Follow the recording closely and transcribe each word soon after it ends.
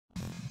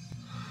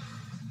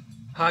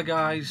Hi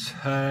guys,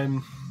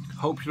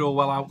 hope you're all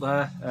well out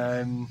there.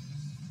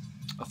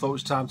 I thought it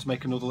was time to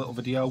make another little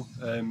video.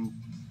 In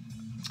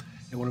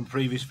one of the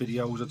previous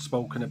videos I'd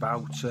spoken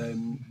about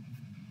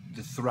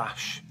the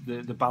thrash,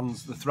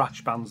 the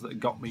thrash bands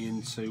that got me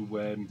into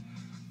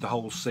the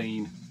whole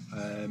scene,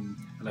 and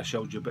I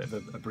showed you a bit of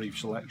a brief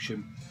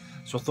selection.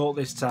 So I thought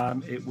this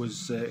time it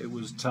was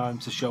time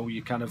to show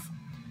you kind of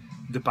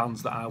the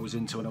bands that I was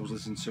into when I was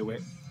listening to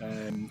it.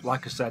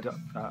 Like I said,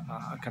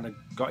 I kind of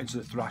got into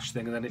the thrash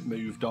thing, and then it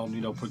moved on,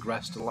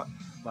 progressed like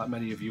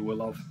many of you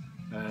will have,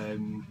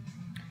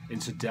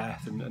 into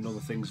death and other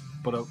things.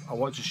 But I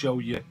wanted to show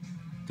you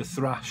the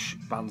thrash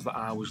bands that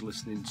I was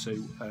listening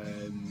to,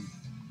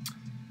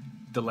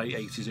 the late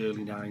 80s,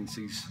 early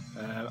 90s.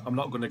 I'm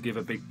not going to give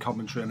a big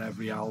commentary on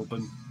every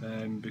album,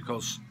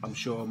 because I'm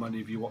sure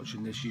many of you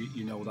watching this,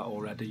 you know that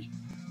already.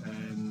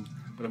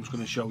 But I'm just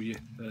going to show you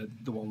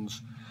the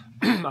ones.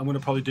 I'm going to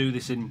probably do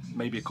this in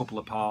maybe a couple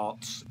of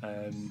parts,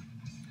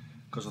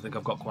 because I think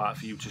I've got quite a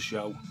few to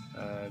show,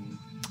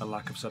 and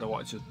like I've said, I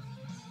wanted to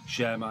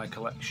share my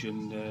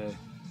collection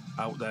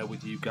out there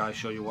with you guys,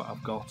 show you what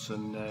I've got,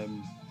 and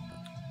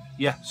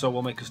yeah, so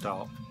we'll make a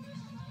start.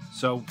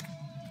 So,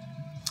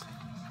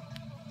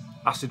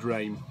 Acid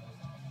Rain.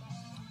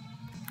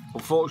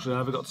 Unfortunately, I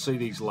never got to see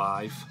these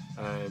live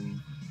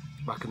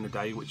back in the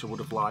day, which I would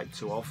have liked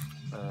to have.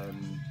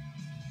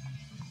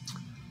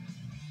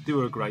 They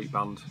were a great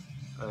band.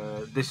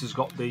 This has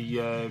got the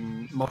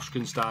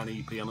Moshkenstein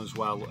EP on as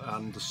well,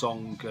 and the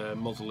song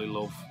Motherly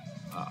Love.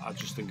 I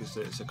just think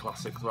it's a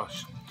classic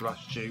thrash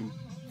tune.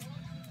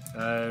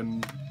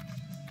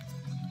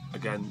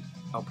 Again,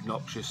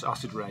 obnoxious.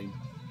 Acid Rain.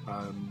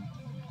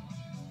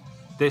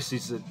 This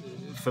is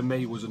for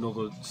me was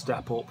another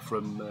step up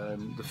from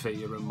the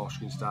Fear and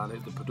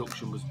Moshkenstein. The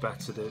production was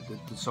better, the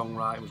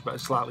songwriting was better,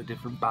 slightly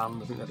different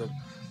band. I think they had an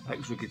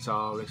extra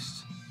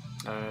guitarist,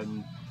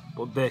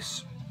 but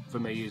this for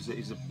me is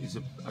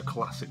a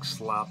classic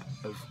slab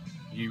of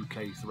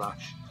UK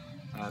thrash.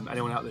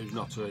 Anyone out there who's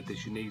not heard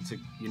this, you need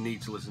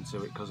to listen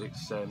to it, because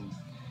it's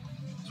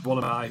one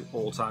of my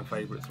all-time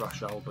favourite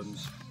thrash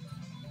albums.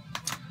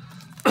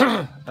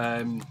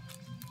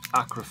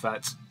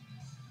 Acrofet,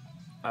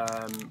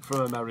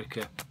 from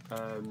America,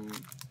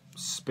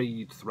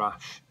 speed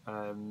thrash.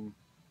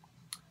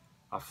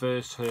 I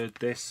first heard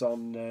this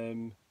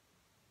on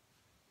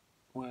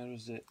where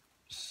is it?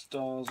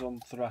 Stars on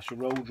Thrash, a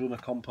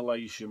Roadrunner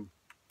compilation.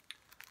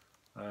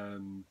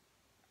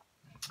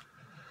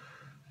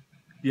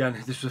 Yeah, and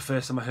this was the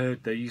first time I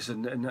heard these,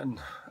 and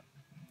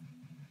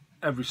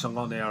every song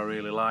on here I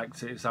really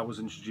liked it. I was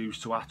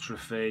introduced to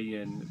Atrophy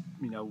and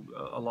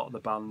a lot of the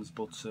bands,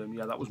 but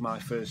yeah, that was my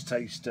first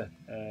taster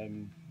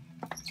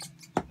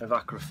of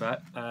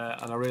Acrofet,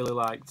 and I really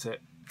liked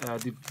it.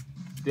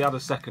 They had a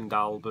second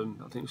album,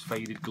 I think it was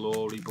Faded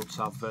Glory, but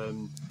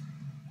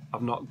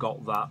I've not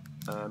got that.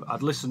 I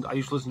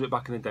used to listen to it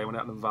back in the day when I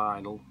had it on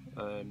vinyl,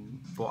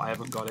 but I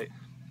haven't got it.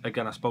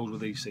 Again, I suppose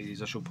with these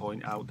CDs I should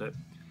point out that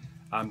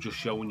I'm just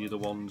showing you the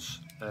ones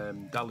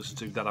that I listen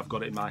to, that I've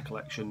got it in my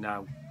collection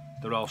now.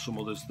 There are some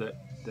others that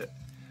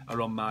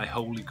are on my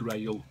Holy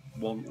Grail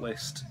want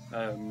list,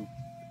 but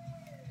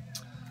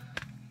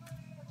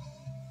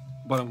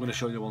I'm going to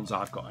show you the ones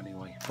I've got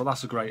anyway. But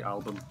that's a great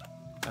album.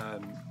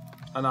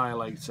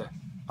 Annihilator,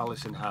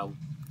 Alice in Hell.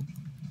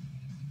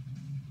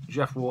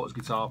 Jeff Waters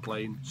guitar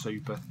playing,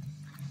 super.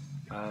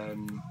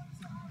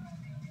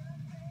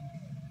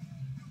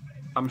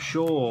 I'm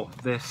sure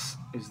this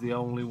is the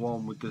only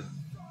one with the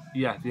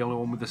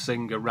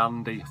singer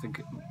Randy. I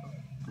think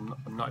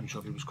I'm not even sure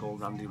if he was called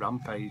Randy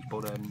Rampage,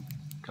 but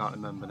can't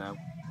remember now.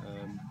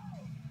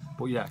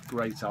 But yeah,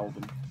 great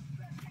album.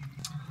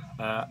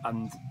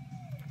 And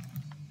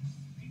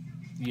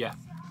yeah,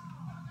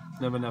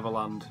 Never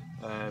Neverland.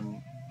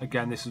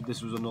 Again, this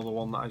was another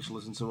one that I used to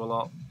listen to a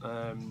lot.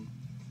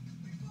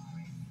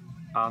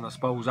 And I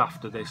suppose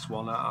after this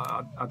one,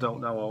 I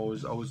don't know.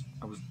 I was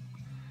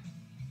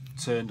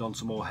turned on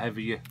to more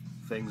heavier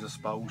things, I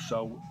suppose.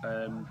 So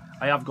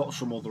I have got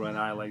some other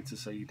Annihilator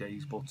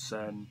CDs, but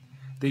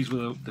these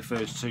were the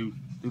first two.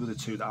 They were the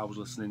two that I was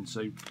listening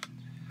to.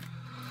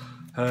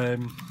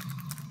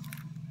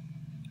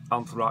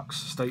 Anthrax,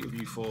 State of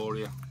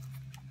Euphoria.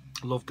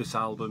 Loved this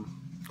album.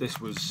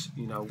 This was,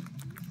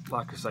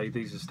 like I say,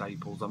 these are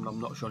staples. I'm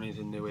not showing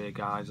anything new here,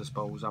 guys. I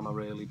suppose am I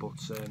really?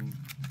 But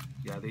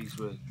yeah, these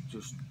were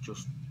just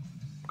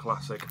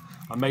classic.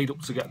 I made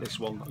up to get this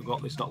one. I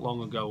got this not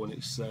long ago, and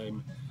it's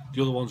the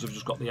other ones have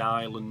just got the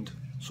island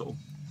sort of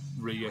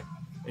rear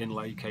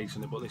inlay case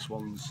in it, but this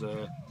one's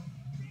the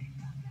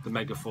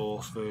Mega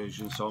Force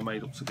version, so I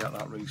made up to get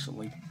that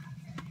recently.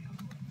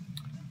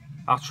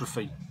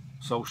 Atrophy,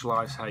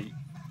 Socialise Hate.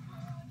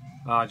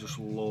 I just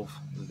love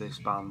this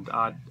band.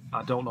 I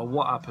don't know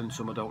what happened to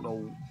them. I don't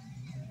know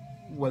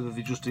whether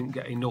they just didn't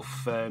get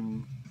enough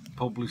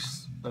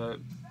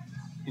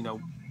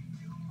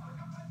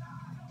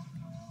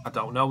I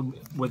don't know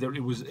whether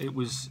it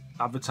was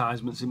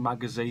advertisements in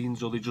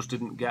magazines, or they just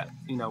didn't get,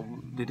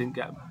 they didn't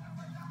get.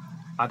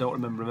 I don't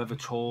remember them ever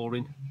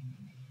touring.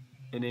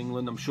 in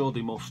England. I'm sure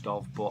they must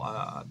have, but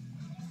I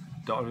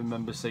don't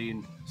remember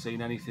seeing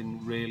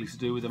anything really to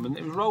do with them. And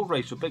it was Road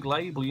Race, a big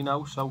label, you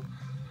know, so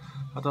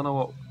I don't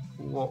know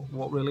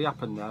what really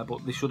happened there,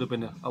 but they should have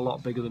been a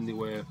lot bigger than they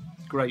were.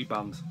 Great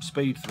band,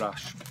 speed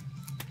thrash.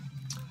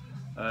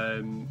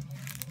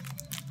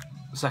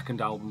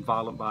 Second album,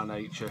 Violent by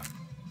Nature.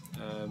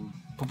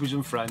 Puppies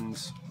and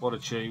Friends, what a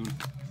tune.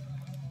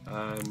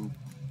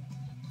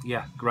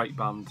 Yeah, great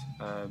band.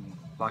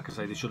 Like I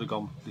say, they should have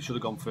gone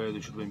further. They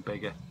should have been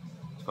bigger,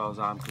 as far as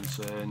I'm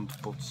concerned.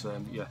 But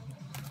yeah,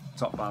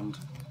 top band.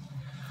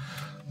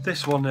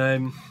 This one, I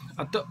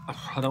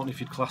don't know if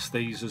you'd class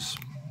these as.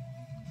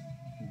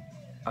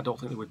 I don't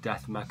think they were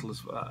death metal.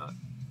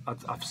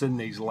 I've seen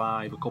these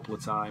live a couple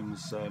of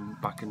times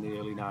back in the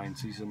early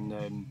 90s,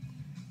 and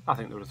I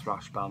think they're a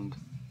thrash band.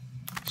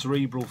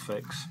 Cerebral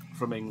Fix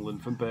from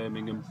England, from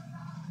Birmingham.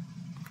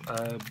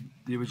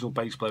 The original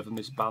bass player from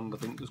this band, I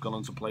think, has gone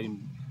on to play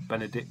in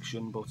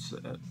Benediction, but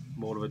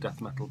more of a death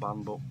metal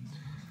band. But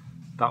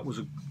that was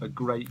a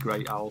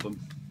great album.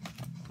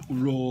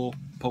 Raw,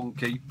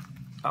 punky.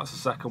 That's the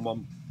second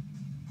one.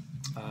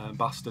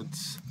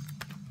 Bastards,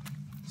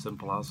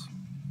 simple as.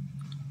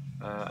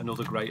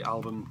 Another great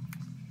album.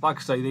 Like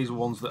I say, these are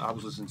ones that I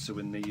was listening to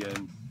in the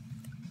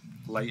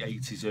late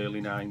 80s,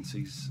 early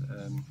 90s.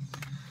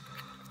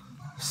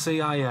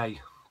 CIA.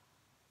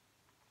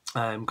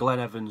 Glenn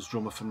Evans,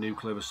 drummer from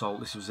Nuclear Assault.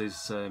 This was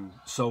his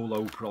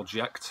solo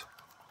project.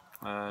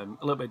 A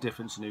little bit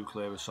different to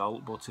Nuclear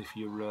Assault, but if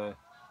you're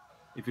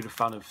a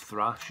fan of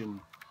thrash and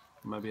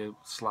maybe a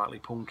slightly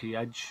punky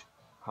edge,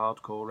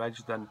 hardcore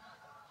edge, then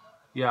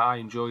yeah, I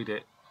enjoyed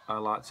it. I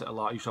liked it a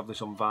lot. I used to have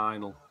this on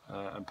vinyl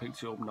and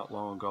picked it up not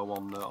long ago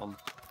on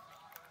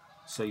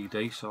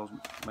CD, so I was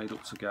made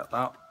up to get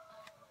that.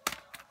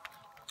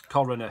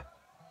 Coroner,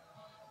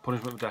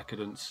 Punishment of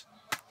Decadence.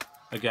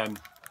 Again,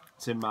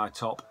 it's in my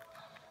top.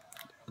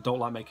 I don't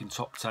like making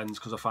top 10s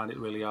because I find it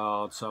really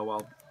hard, so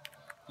I'll,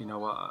 you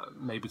know,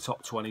 maybe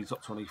top 20,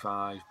 top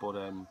 25. But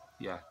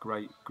yeah,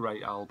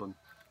 great album.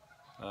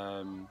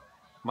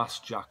 Mass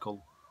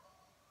Jackal,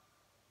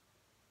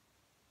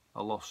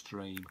 A Lost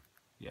Dream.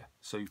 Yeah,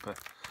 super.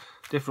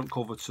 Different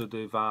cover to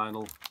the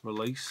vinyl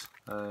release,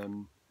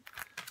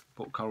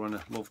 but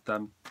Coroner, loved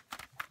them.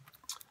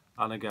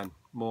 And again,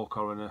 more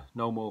Coroner,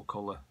 No More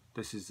Colour.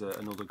 This is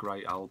another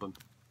great album,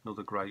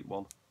 another great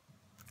one.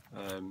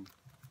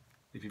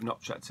 If you've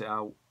not checked it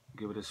out,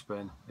 give it a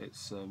spin.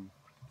 It's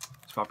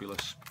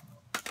fabulous.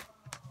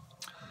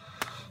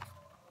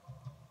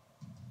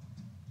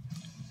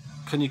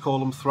 Can you call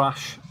them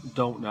thrash?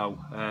 Don't know,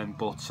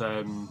 but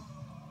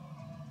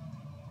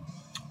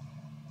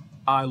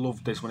I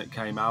loved this when it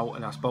came out,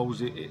 and I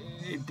suppose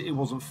it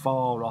wasn't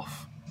far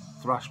off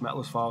thrash metal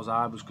as far as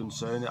I was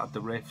concerned. It had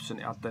the riffs and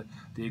it had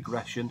the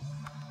aggression,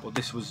 but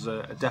this was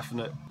a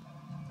definite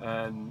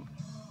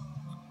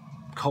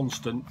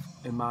constant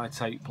in my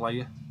tape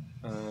player.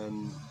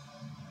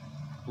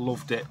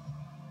 Loved it.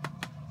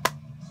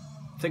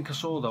 I think I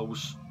saw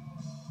those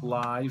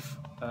live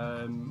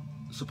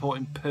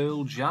supporting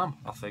Pearl Jam,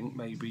 I think,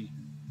 maybe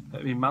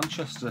in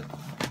Manchester,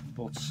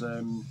 but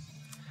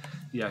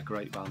yeah,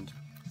 great band.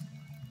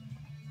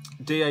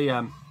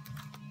 DAM,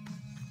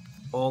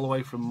 all the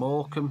way from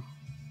Morecambe,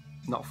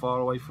 not far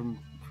away from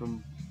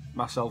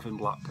myself in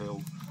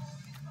Blackpool.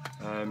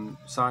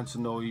 Signed to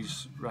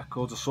Noise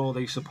Records. I saw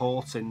they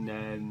supporting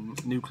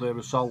Nuclear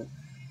Assault,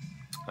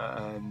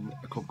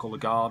 a club called the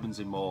Gardens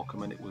in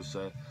Morecambe, and it was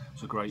a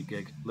great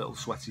gig. Little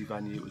sweaty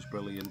venue, it was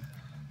brilliant.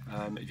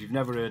 If you've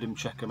never heard them,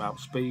 check them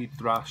out. Speed,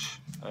 thrash,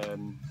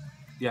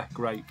 yeah,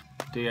 great.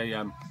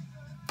 DAM.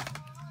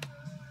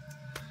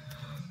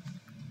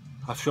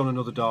 I've shown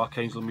another Dark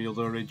Angel in my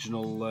other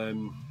original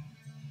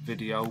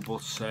video,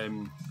 but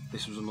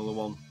this was another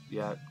one.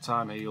 Yeah,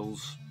 Time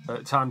Heals.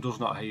 Time Does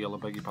Not Heal, I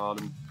beg your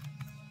pardon.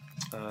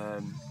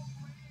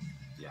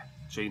 Yeah,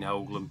 Gene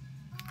Hoglan.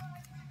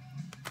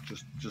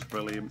 Just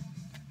brilliant.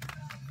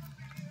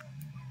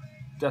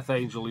 Death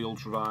Angel, the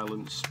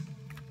Ultraviolence.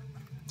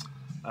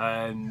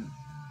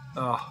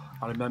 Oh,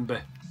 I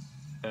remember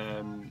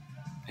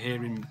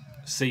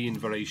seeing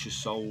Voracious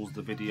Souls,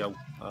 the video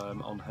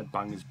on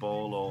Headbangers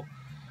Ball or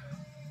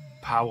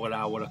Power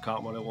Hour, I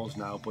can't remember what it was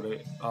now, but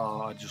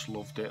I just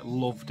loved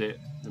it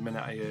the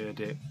minute I heard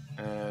it.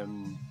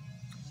 And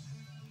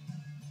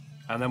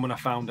then when I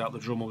found out the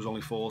drummer was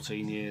only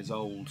 14 years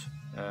old,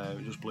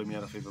 it just blew me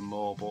head off even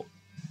more. But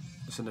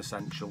it's an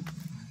essential,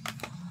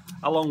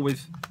 along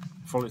with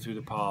Falling Through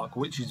the Park,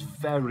 which is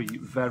very,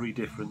 very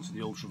different to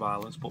the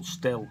Ultraviolence, but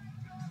still,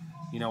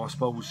 you know, I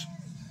suppose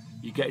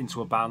you get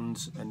into a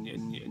band and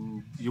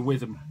you're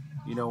with them,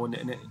 you know,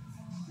 and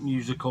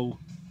musical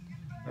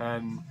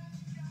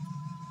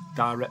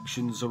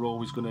directions are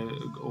always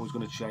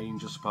gonna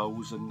change, I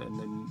suppose, and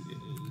then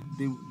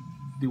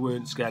they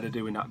weren't scared of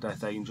doing that,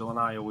 Death Angel, and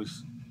I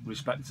always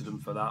respected them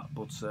for that.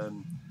 But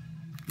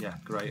yeah,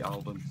 great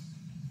album.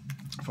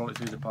 Falling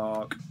Through the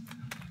Park.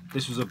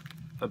 This was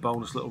a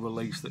bonus little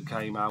release that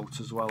came out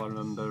as well. I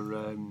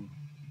remember.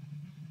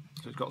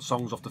 So it's got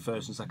songs off the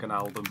first and second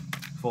album.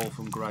 Fall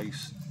from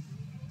Grace.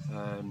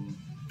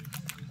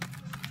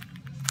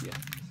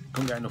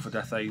 couldn't get enough of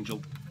Death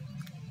Angel.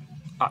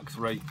 Act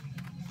 3.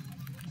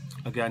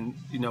 Again,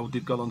 you know,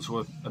 they'd gone onto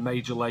a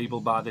major label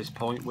by this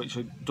point, which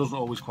doesn't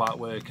always quite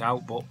work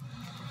out, but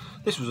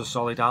this was a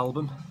solid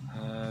album.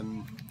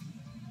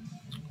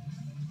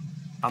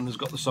 And there's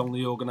got the song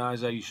The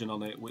Organisation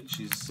on it,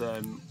 which is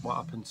what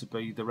happened to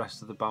be the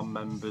rest of the band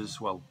members.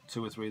 Well,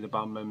 2 or 3 of the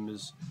band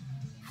members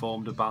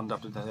formed a band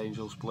after Death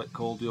Angel split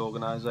called The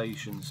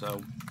Organisation.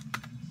 So,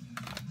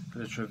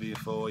 bit of trivia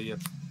for you.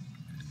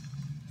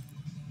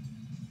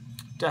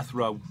 Death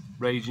Row,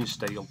 Raging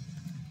Steel.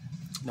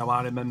 Now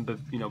I remember,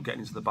 you know,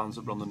 getting into the bands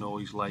that were on the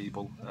Noise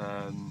label,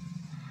 and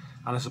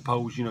I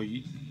suppose, you know,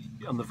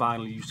 on the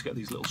vinyl you used to get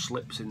these little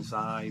slips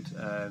inside,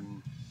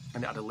 and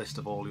it had a list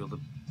of all the other,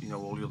 you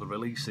know, all the other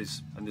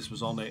releases, and this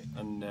was on it.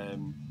 And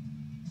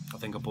I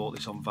think I bought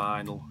this on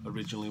vinyl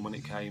originally when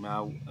it came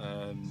out,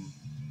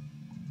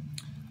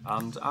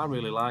 and I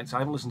really liked it. I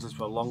haven't listened to this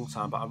for a long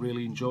time, but I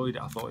really enjoyed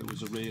it. I thought it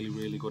was a really,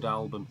 really good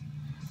album.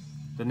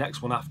 The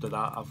next one after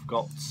that I've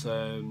got.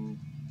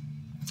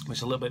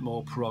 It's a little bit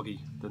more proggy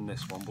than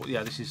this one, but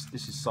yeah, this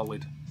is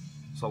solid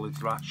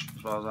thrash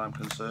as far as I'm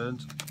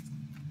concerned.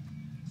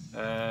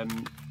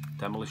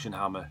 Demolition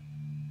Hammer.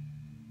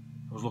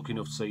 I was lucky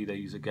enough to see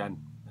these again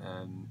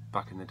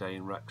back in the day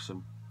in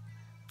Wrexham,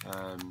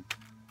 and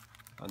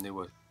they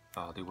were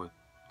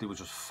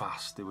just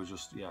fast. They were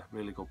just, yeah,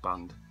 really good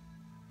band.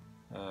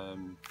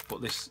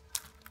 But this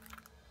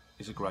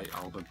is a great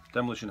album.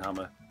 Demolition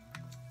Hammer.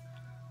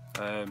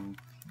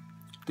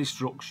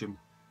 Destruction.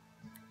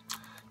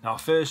 Now I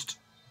first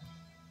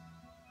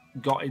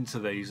got into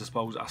these, I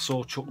suppose, I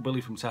saw Chuck Billy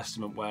from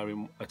Testament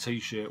wearing a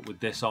t-shirt with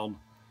this on,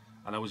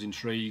 and I was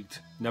intrigued.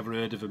 Never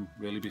heard of him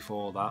really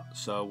before that,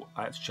 so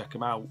I had to check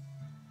him out.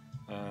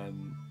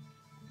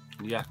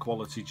 Yeah,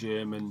 quality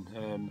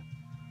German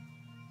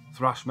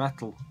thrash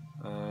metal.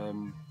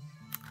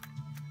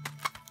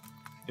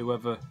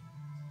 Whoever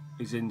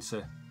is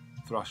into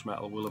thrash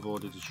metal will have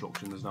ordered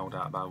Destruction, there's no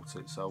doubt about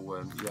it. So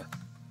yeah,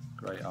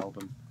 great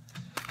album.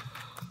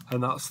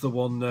 And that's the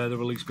one, the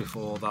release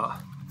before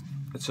that,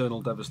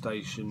 Eternal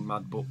Devastation,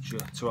 Mad Butcher,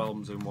 2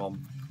 albums in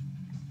one.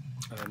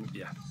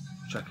 Yeah,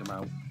 check them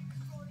out.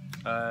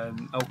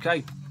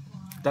 Okay,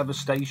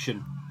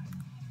 Devastation,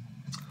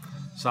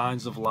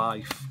 Signs of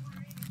Life.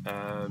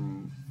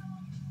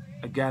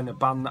 Again, a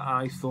band that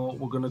I thought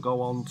were going to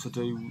go on to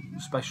do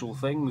special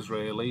things,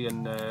 really,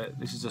 and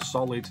this is a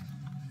solid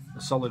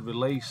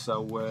release.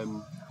 So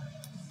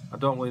I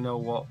don't really know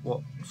what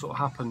sort of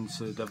happened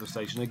to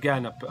Devastation.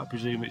 Again, I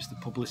presume it's the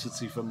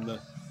publicity from the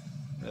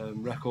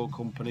record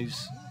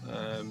companies.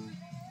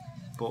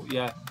 But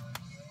yeah,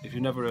 if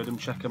you've never heard them,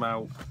 check them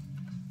out.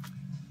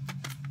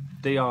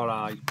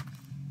 DRI.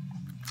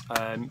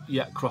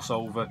 Yeah,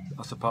 crossover,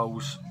 I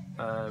suppose.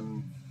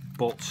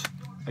 But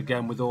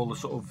again, with all the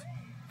sort of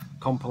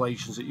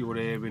compilations that you were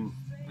hearing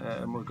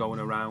and were going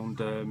around,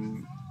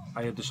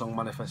 I heard the song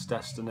Manifest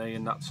Destiny,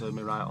 and that turned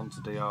me right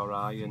onto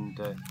DRI. And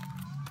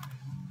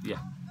yeah,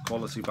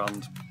 quality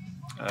band.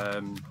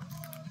 And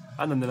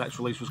then the next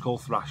release was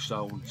called Thrash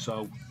Zone.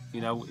 So, you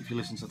know, if you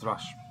listen to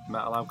thrash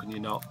metal, how can you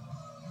not?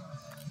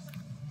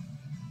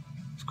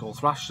 It's called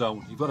Thrash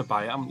Zone. You've got to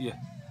buy it, haven't you?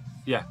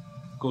 Yeah,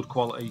 good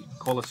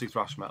quality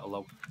thrash metal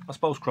though. I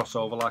suppose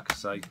crossover, like I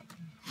say.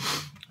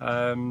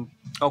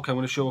 Okay, I'm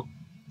going to show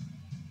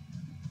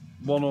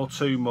 1 or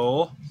 2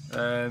 more.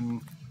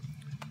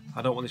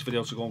 I don't want this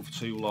video to go on for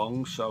too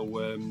long,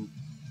 so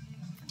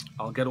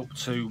I'll get up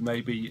to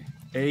maybe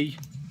E,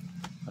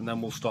 and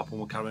then we'll stop and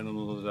we'll carry on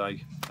another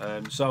day.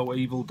 So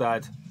Evil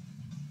Dead,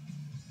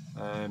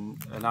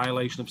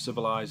 Annihilation of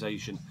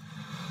Civilization.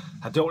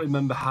 I don't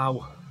remember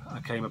how I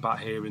came about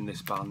hearing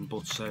this band,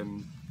 but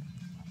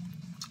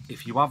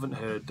if you haven't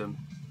heard them,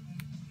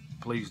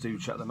 please do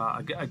check them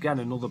out. Again,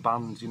 another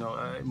band, you know,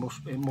 it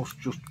must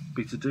just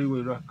be to do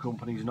with record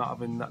companies not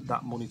having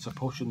that money to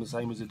push them the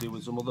same as they do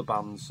with some other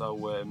bands.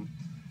 So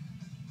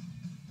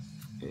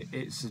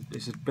it's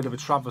a bit of a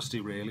travesty,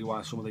 really,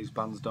 why some of these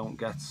bands don't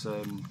get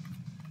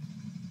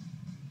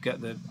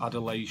the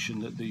adulation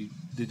that they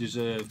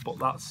deserve. But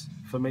that's,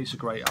 for me, it's a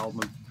great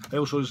album. I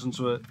also listened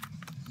to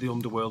The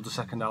Underworld, the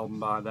second album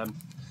by them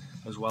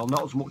as well.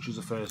 Not as much as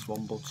the first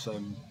one, but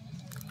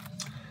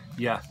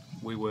yeah,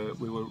 we were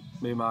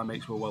me and my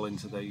mates were well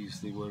into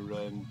these. They were,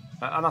 and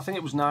I think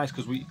it was nice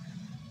because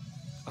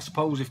I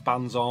suppose if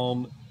bands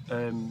aren't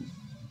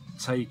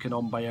taken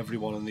on by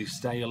everyone and they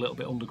stay a little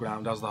bit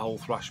underground, as the whole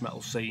thrash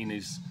metal scene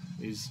is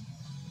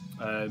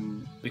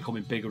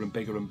becoming bigger and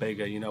bigger and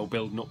bigger, you know,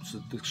 building up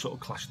to the sort of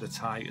Clash of the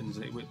Titans.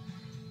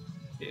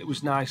 It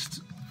was nice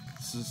to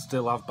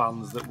still have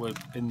bands that were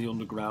in the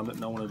underground that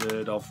no one had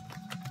heard of.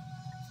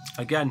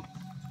 Again,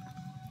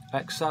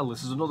 Excel,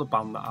 this is another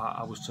band that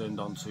I was turned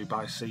on to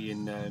by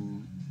seeing,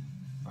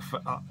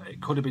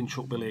 it could have been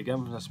Chuck Billy again,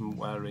 unless I'm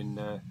wearing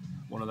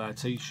one of their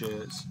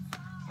t-shirts.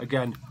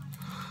 Again,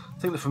 I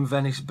think they're from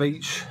Venice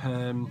Beach,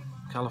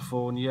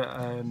 California.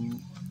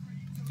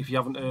 If you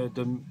haven't heard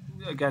them,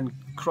 again,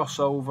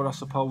 crossover, I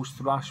suppose,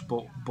 thrash,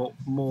 but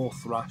more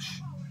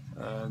thrash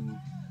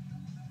than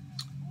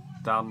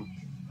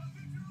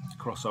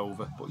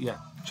crossover. But yeah,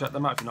 check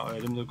them out if you've not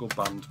heard them, they're a good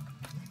band.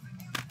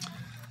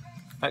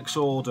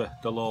 Exorder,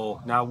 The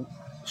Law. Now,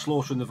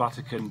 Slaughter in the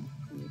Vatican,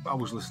 I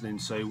was listening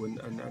to,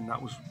 and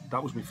that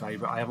was my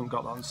favourite. I haven't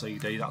got that on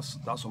CD.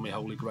 That's on my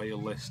Holy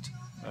Grail list.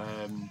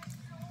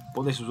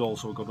 But this was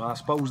also a good one. I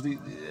suppose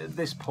at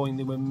this point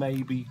they were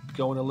maybe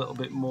going a little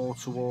bit more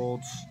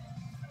towards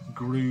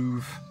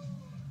groove.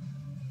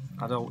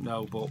 I don't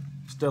know, but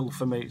still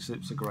for me it's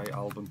a great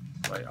album.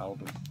 Great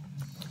album.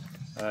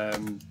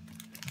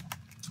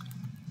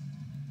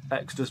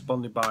 Exodus,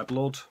 Bonded by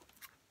Blood.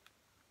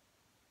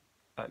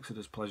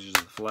 Exodus, Pleasures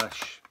of the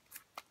Flesh.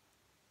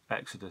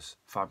 Exodus,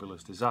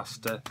 Fabulous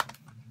Disaster.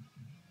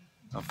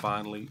 And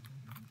finally,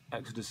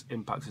 Exodus,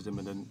 Impact is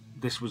Imminent.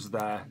 This was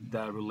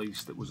their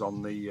release that was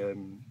on the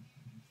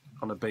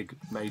on a big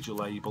major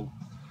label.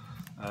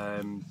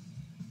 I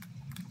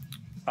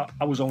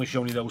was only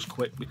showing you those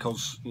quick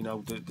because you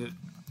know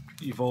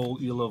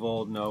you'll have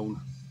all known,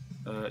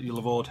 you'll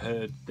have all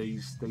heard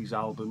these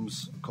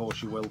albums. Of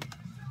course you will.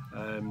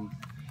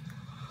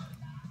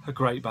 A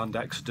great band,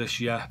 Exodus.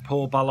 Yeah,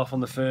 Paul Baloff on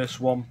the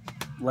first one,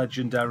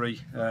 legendary.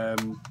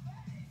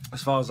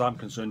 As far as I'm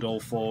concerned,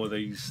 all four of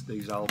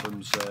these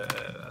albums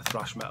are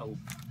thrash metal,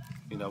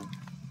 you know,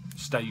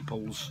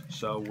 staples.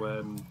 So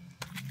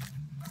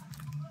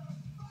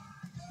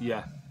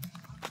yeah.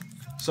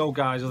 So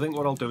guys, I think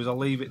what I'll do is I'll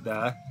leave it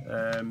there,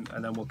 and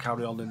then we'll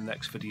carry on in the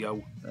next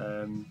video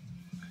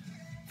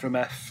from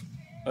F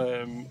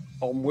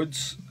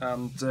onwards.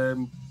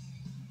 And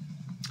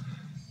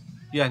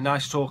yeah,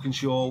 nice talking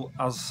to you all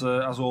as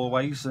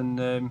always,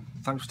 and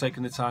thanks for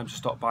taking the time to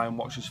stop by and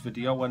watch this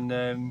video.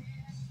 And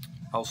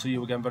I'll see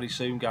you again very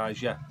soon,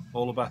 guys. Yeah,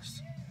 all the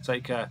best.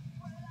 Take care.